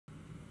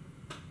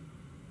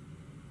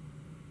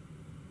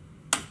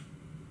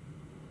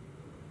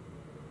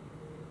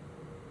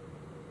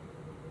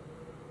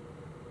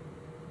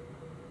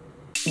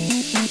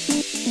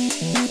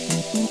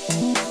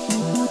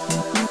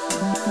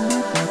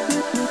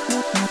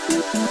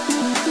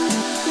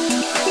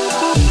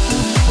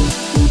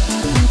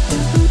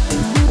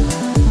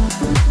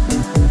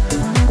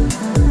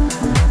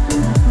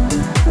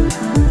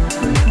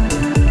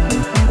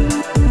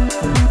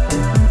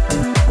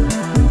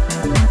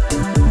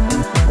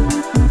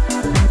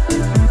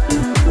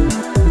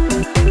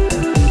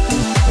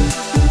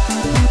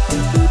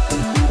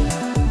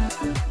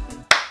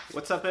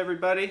up,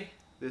 everybody?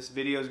 This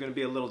video is going to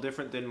be a little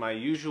different than my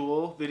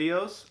usual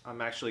videos.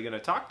 I'm actually going to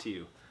talk to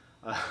you.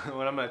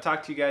 What I'm going to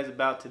talk to you guys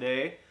about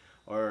today,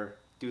 or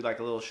do like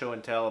a little show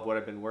and tell of what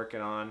I've been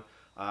working on.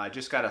 I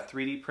just got a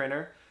 3D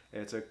printer.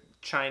 It's a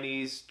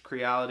Chinese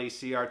Creality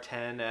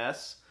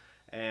CR-10S,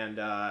 and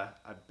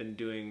I've been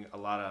doing a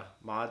lot of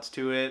mods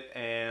to it,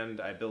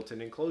 and I built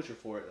an enclosure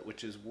for it,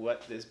 which is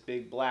what this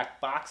big black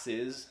box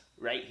is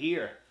right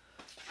here.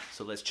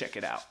 So let's check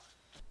it out.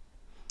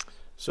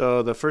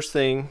 So the first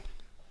thing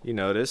you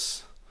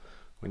notice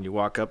when you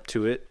walk up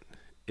to it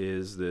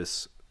is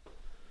this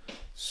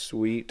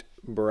sweet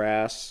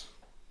brass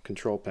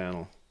control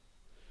panel.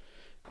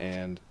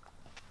 And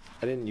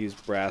I didn't use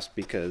brass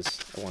because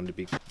I wanted to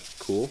be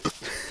cool,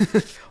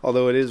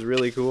 although it is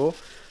really cool.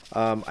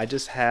 I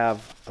just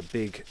have a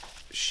big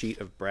sheet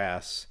of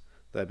brass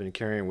that I've been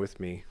carrying with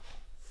me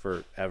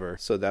forever,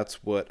 so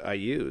that's what I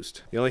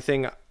used. The only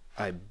thing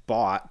I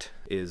bought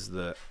is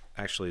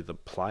actually the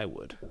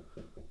plywood,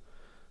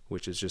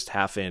 which is just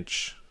 1/2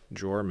 inch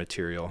drawer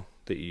material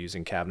that you use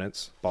in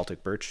cabinets,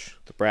 Baltic birch.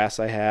 The brass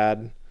I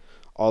had,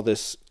 all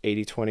this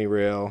 80/20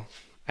 rail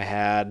I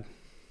had.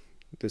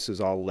 This is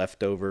all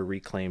leftover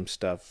reclaimed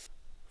stuff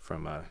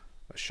from a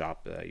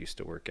shop that I used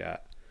to work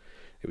at.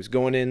 It was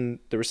going in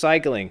the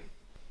recycling.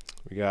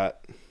 We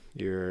got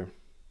your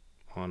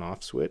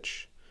on-off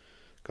switch,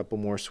 a couple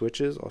more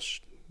switches. I'll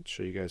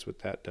show you guys what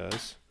that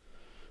does.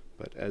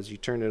 But as you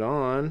turn it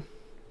on,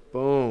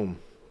 boom,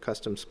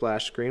 custom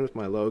splash screen with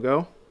my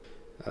logo.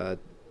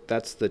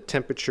 That's the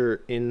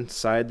temperature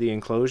inside the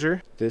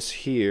enclosure. This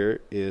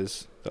here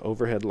is the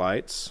overhead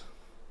lights.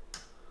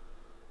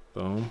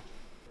 Boom.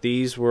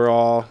 These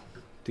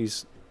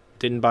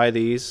didn't buy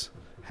these,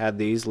 had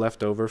these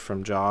left over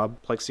from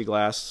job.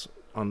 Plexiglass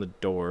on the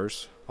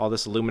doors. All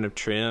this aluminum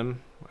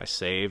trim I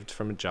saved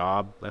from a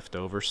job,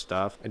 leftover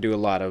stuff. I do a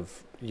lot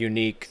of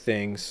unique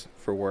things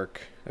for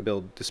work. I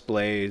build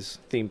displays,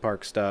 theme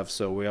park stuff,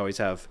 so we always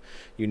have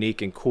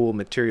unique and cool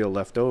material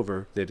left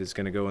over that is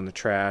going to go in the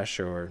trash,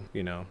 or,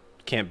 you know,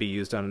 can't be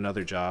used on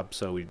another job,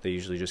 so they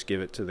usually just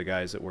give it to the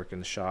guys that work in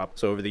the shop.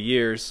 So over the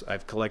years,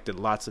 I've collected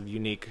lots of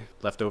unique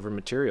leftover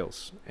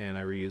materials, and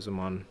I reuse them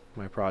on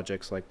my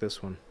projects like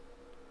this one.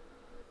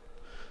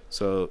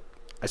 So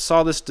I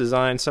saw this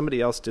design, somebody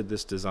else did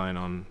this design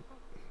on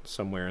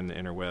somewhere in the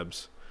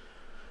interwebs.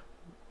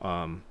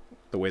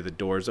 The way the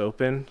doors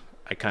open,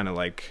 I kind of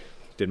like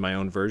did my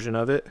own version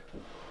of it.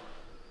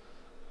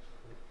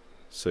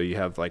 So you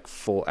have like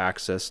full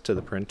access to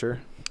the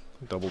printer,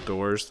 double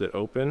doors that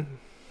open.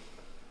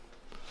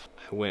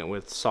 I went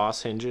with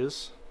sauce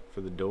hinges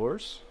for the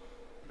doors.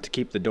 To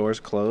keep the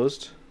doors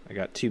closed, I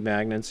got 2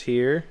 magnets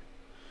here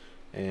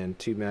and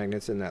 2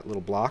 magnets in that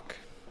little block.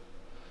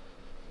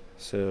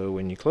 So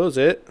when you close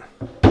it,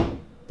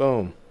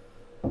 boom,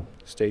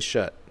 stays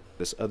shut.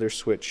 This other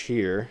switch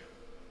here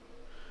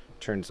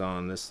turns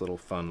on this little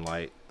fun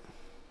light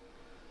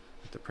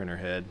at the printer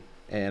head.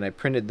 And I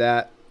printed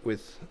that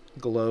with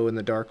glow in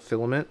the dark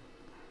filament.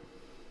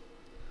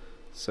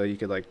 So you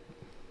could, like,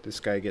 this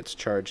guy gets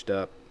charged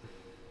up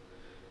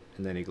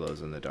and then he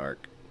glows in the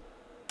dark.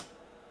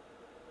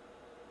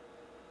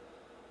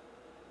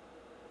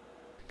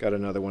 Got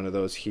another one of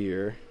those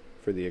here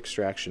for the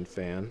extraction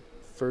fan.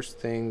 First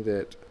thing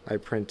that I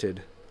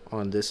printed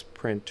on this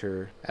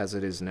printer as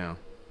it is now,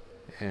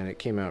 and it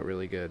came out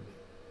really good.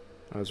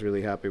 I was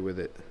really happy with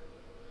it,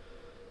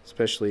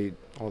 especially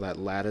all that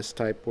lattice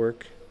type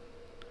work.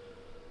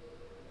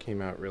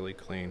 Came out really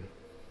clean.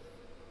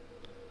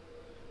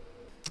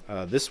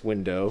 This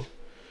window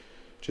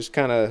just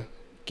kind of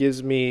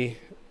gives me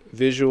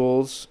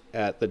visuals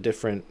at the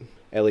different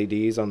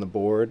LEDs on the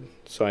board,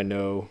 so I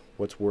know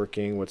what's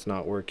working, what's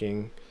not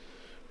working.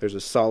 There's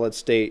a solid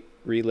state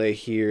relay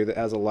here that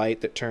has a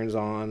light that turns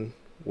on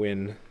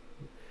when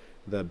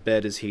the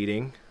bed is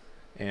heating,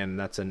 and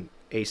that's an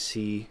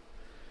AC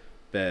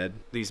bed.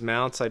 These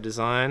mounts I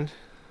designed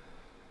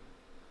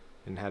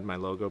and had my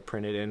logo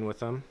printed in with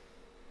them.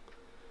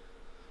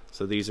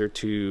 So these are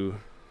to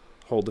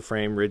hold the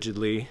frame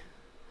rigidly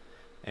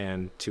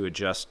and to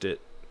adjust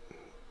it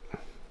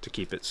to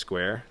keep it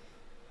square.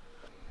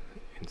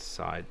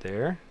 Inside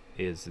there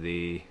is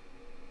the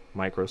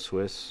Micro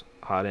Swiss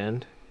hot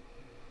end.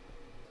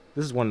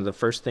 This is one of the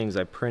first things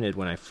I printed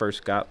when I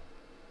first got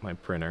my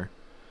printer,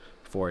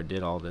 before I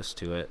did all this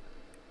to it,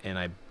 and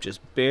I just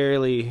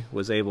barely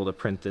was able to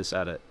print this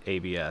out of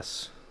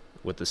ABS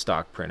with the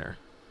stock printer.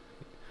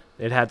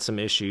 It had some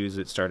issues,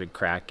 it started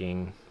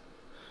cracking,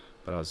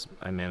 but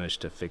I managed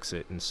to fix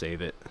it and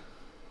save it.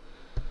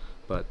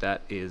 But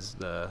that is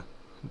the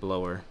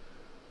blower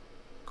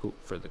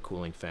for the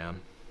cooling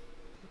fan.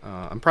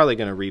 I'm probably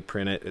going to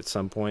reprint it at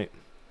some point,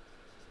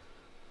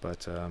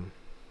 but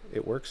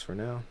it works for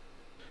now.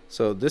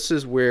 So this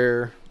is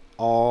where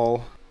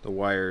all the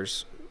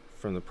wires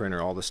from the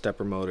printer, all the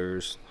stepper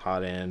motors,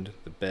 hot end,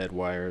 the bed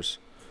wires,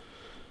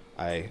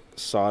 I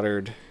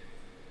soldered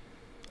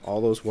all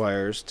those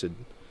wires to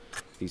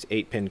these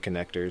 8-pin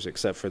connectors,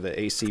 except for the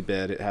AC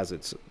bed. It has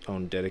its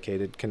own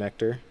dedicated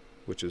connector,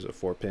 which is a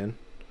 4-pin,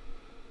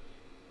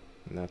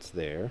 and that's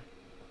there.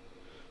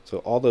 So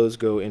all those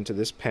go into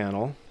this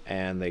panel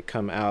and they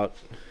come out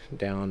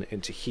down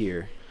into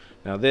here.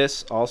 Now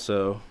this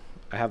also,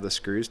 I have the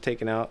screws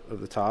taken out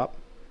of the top.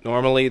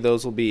 Normally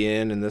those will be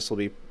in and this will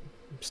be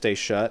stay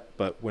shut,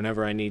 but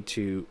whenever I need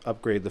to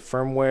upgrade the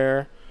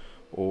firmware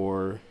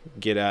or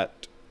get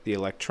at the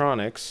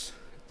electronics,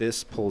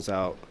 this pulls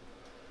out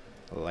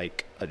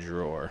like a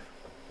drawer.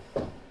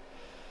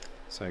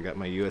 So I got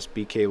my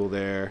USB cable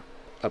there,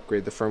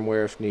 upgrade the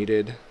firmware if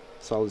needed,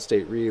 solid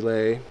state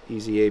relay,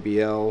 easy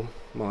ABL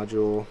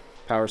module,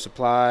 power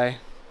supply.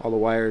 All the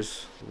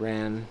wires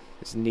ran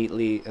as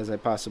neatly as I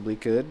possibly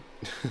could.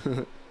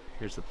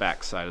 Here's the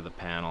back side of the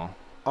panel.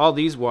 All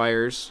these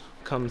wires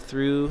come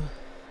through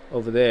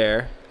over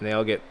there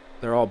and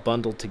they're all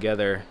bundled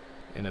together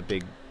in a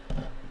big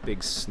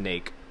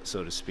snake,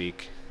 so to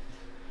speak,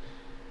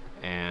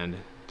 and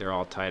they're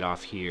all tied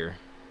off here.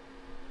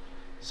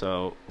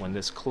 So when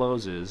this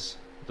closes,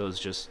 those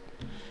just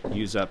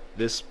use up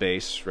this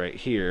space right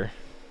here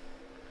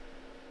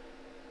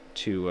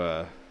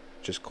to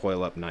just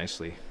coil up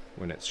nicely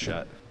when it's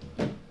shut.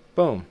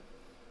 Boom,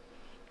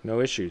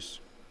 no issues.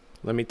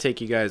 Let me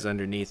take you guys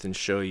underneath and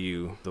show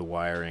you the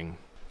wiring.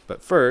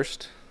 But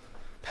first,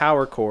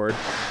 power cord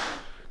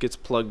gets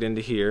plugged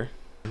into here.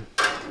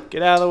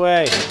 Get out of the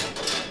way.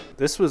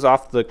 This was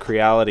off the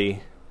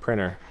Creality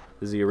printer.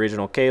 This is the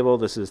original cable.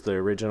 This is the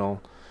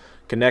original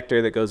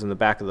connector that goes in the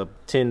back of the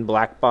tin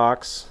black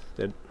box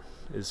that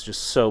is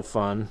just so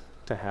fun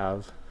to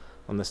have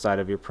on the side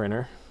of your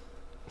printer.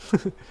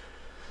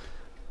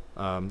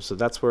 So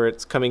that's where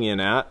it's coming in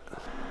at,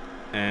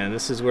 and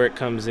this is where it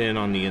comes in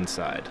on the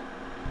inside.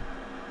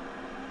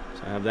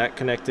 So I have that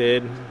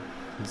connected,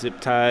 zip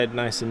tied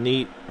nice and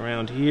neat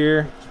around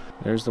here.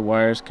 There's the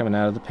wires coming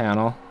out of the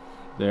panel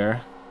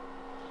there,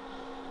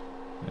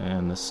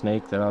 and the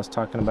snake that I was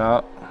talking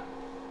about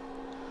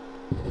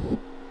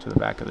to the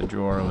back of the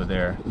drawer over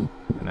there.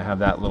 And I have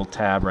that little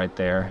tab right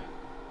there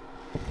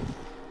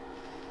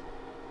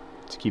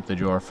to keep the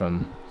drawer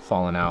from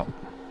falling out.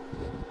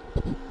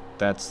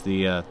 That's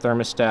the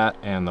thermostat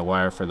and the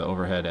wire for the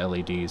overhead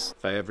LEDs.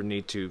 If I ever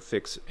need to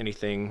fix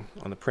anything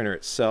on the printer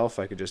itself,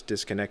 I could just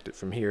disconnect it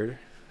from here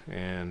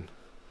and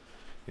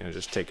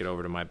just take it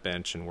over to my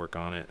bench and work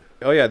on it.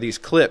 Oh yeah, these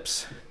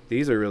clips.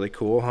 These are really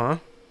cool, huh?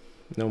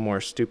 No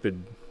more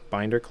stupid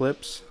binder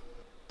clips.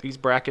 These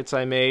brackets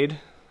I made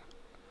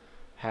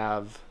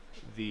have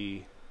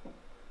the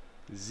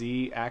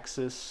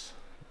Z-axis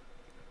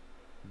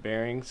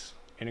bearings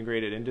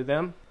integrated into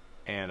them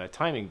and a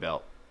timing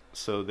belt,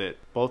 so that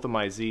both of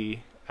my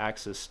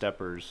Z-axis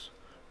steppers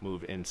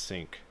move in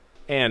sync.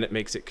 And it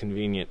makes it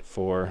convenient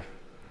for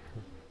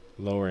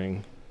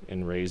lowering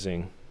and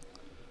raising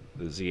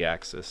the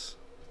Z-axis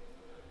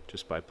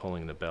just by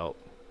pulling the belt.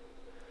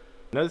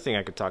 Another thing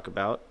I could talk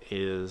about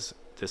is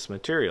this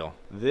material.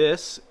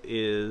 This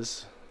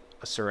is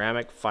a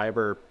ceramic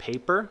fiber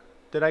paper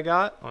that I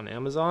got on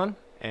Amazon,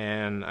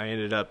 and I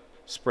ended up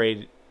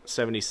sprayed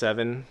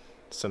 77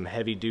 some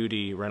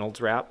heavy-duty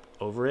Reynolds wrap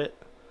over it,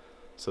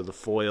 so the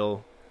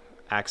foil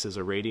acts as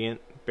a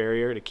radiant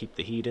barrier to keep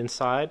the heat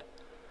inside,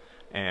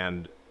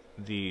 and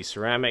the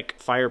ceramic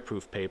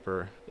fireproof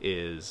paper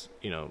is,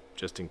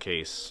 just in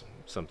case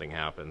something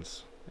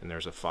happens and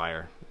there's a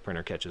fire, the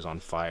printer catches on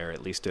fire,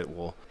 at least it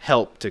will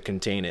help to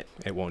contain it.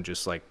 It won't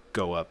just like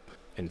go up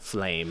in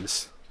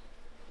flames.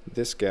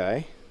 This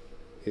guy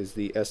is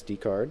the SD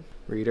card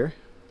reader.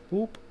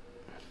 Whoop.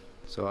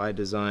 So I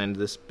designed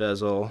this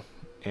bezel,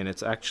 and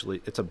it's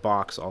a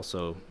box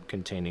also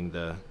containing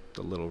the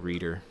little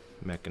reader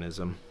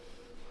mechanism.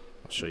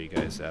 I'll show you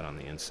guys that on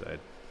the inside.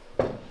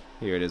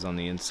 Here it is on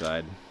the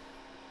inside.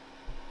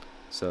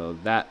 So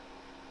that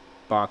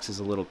box is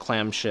a little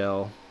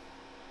clamshell,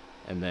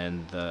 and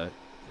then the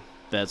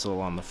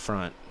bezel on the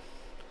front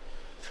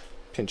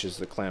pinches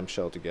the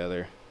clamshell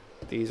together.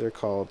 These are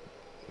called,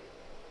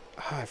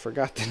 I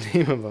forgot the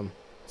name of them.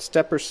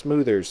 Stepper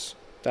smoothers.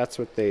 That's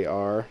what they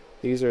are.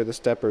 These are the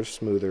stepper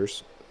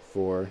smoothers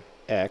for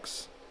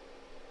X,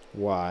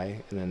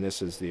 Y, and then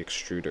this is the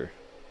extruder.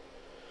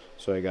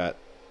 So I got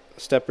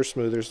stepper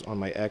smoothers on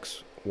my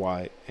X,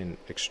 Y, and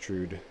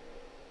extrude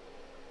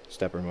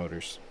stepper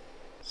motors.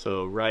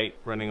 So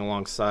running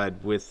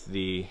alongside with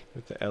the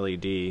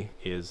LED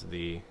is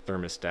the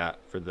thermostat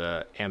for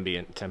the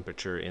ambient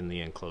temperature in the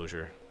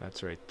enclosure.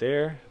 That's right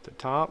there at the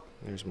top.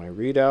 There's my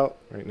readout.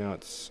 Right now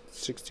it's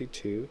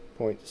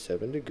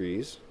 62.7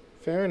 degrees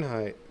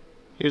Fahrenheit.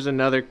 Here's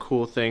another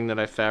cool thing that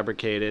I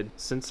fabricated.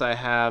 Since I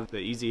have the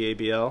Easy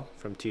ABL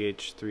from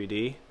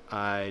TH3D,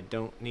 I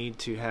don't need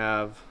to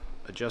have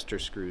adjuster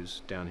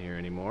screws down here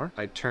anymore.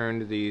 I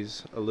turned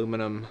these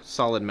aluminum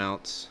solid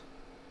mounts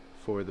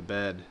for the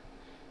bed.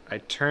 I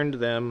turned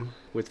them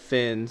with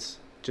fins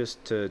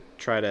just to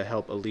try to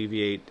help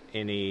alleviate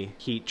any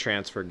heat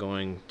transfer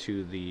going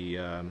to the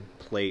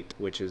plate,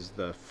 which is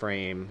the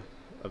frame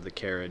of the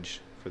carriage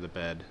for the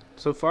bed.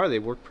 So far they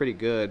work pretty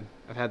good.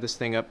 I've had this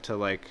thing up to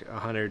like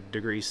 100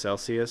 degrees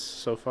Celsius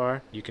so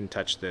far. You can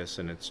touch this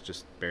and it's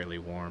just barely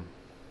warm.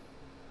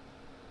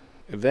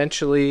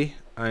 Eventually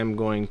I'm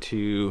going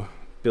to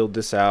build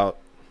this out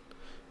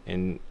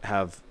and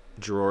have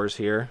drawers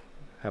here.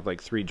 Have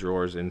like 3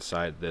 drawers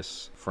inside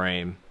this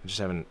frame. I just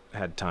haven't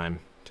had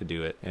time to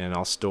do it. And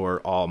I'll store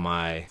all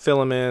my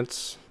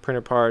filaments,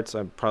 printer parts.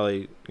 I'm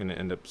probably gonna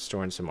end up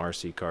storing some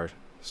RC car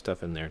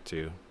stuff in there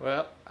too.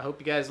 Well, I hope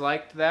you guys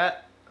liked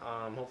that.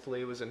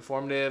 Hopefully it was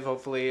informative.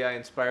 Hopefully I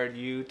inspired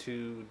you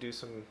to do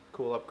some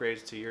cool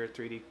upgrades to your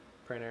 3D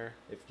printer.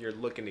 If you're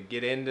looking to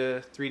get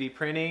into 3D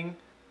printing,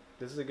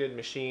 this is a good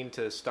machine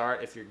to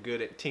start if you're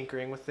good at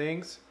tinkering with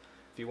things.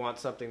 If you want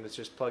something that's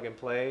just plug and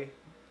play,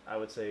 I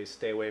would say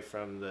stay away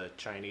from the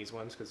Chinese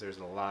ones, because there's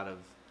a lot of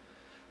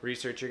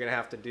research you're gonna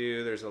have to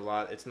do. There's a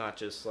lot. It's not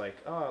just like,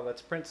 oh,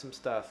 let's print some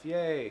stuff,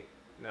 yay.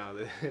 No,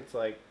 it's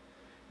like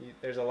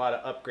there's a lot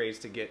of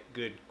upgrades to get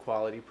good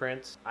quality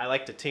prints. I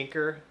like to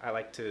tinker. I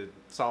like to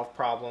solve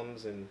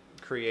problems and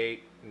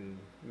create and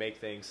make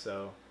things.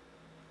 So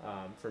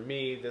for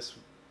me, this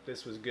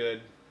was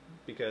good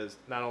because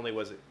not only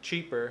was it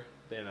cheaper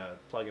than a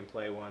plug and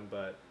play one,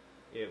 but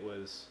it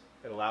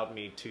allowed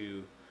me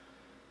to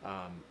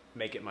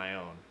make it my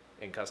own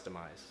and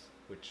customize,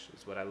 which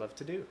is what I love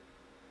to do.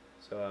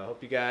 So I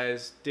hope you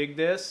guys dig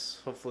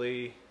this.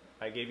 Hopefully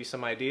I gave you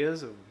some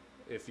ideas of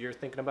if you're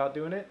thinking about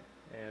doing it,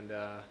 and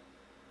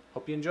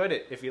hope you enjoyed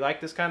it. If you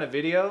like this kind of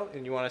video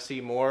and you want to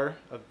see more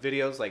of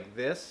videos like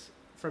this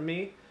from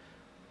me,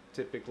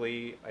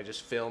 typically I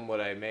just film what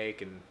I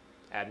make and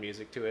add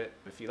music to it.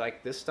 If you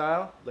like this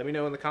style, let me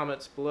know in the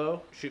comments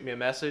below. Shoot me a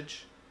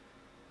message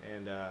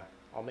and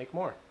I'll make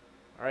more.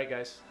 Alright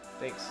guys,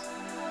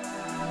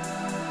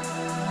 thanks.